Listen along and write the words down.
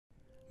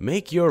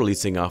Make your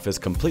leasing office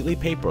completely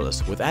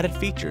paperless with added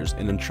features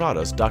in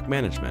Entrata's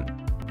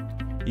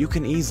DocManagement. You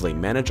can easily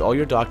manage all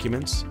your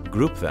documents,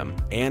 group them,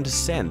 and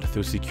send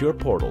through secure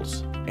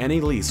portals.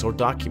 Any lease or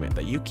document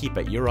that you keep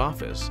at your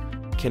office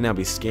can now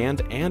be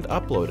scanned and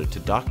uploaded to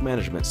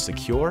DocManagement's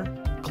secure,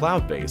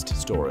 cloud-based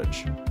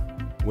storage.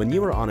 When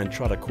you are on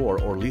Entrata Core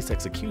or lease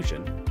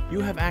execution, you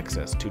have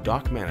access to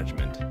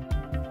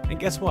DocManagement. And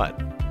guess what?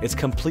 It's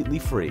completely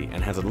free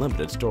and has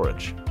unlimited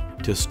storage.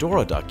 To store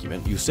a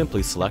document, you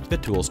simply select the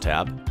Tools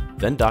tab,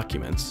 then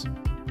Documents,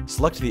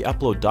 select the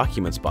Upload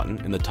Documents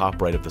button in the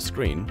top right of the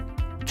screen,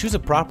 choose a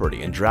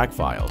property and drag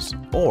files,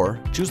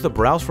 or choose the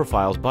Browse for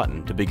Files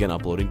button to begin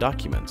uploading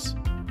documents.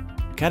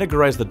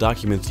 Categorize the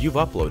documents you've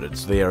uploaded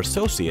so they are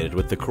associated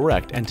with the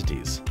correct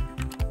entities.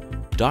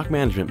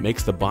 DocManagement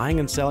makes the buying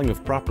and selling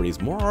of properties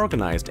more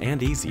organized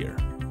and easier.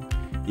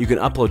 You can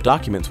upload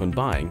documents when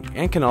buying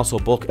and can also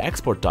bulk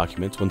export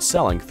documents when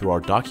selling through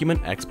our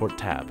Document Export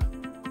tab.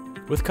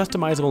 With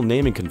customizable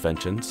naming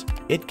conventions,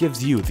 it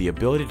gives you the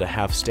ability to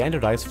have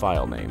standardized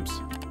file names.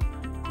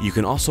 You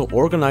can also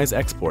organize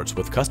exports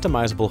with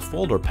customizable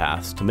folder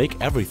paths to make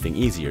everything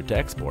easier to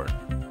export.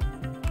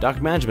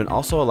 DocManagement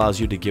also allows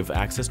you to give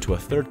access to a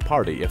third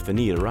party if the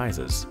need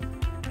arises,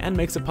 and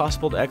makes it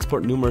possible to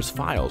export numerous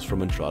files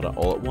from Entrata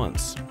all at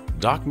once.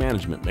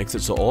 DocManagement makes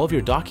it so all of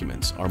your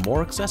documents are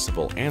more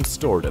accessible and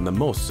stored in the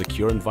most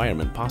secure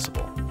environment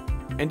possible.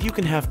 And you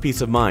can have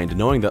peace of mind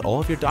knowing that all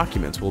of your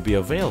documents will be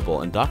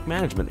available in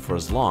DocManagement for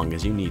as long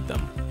as you need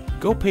them.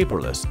 Go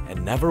paperless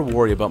and never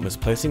worry about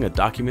misplacing a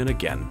document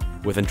again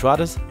with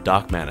Entrata's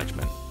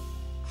DocManagement.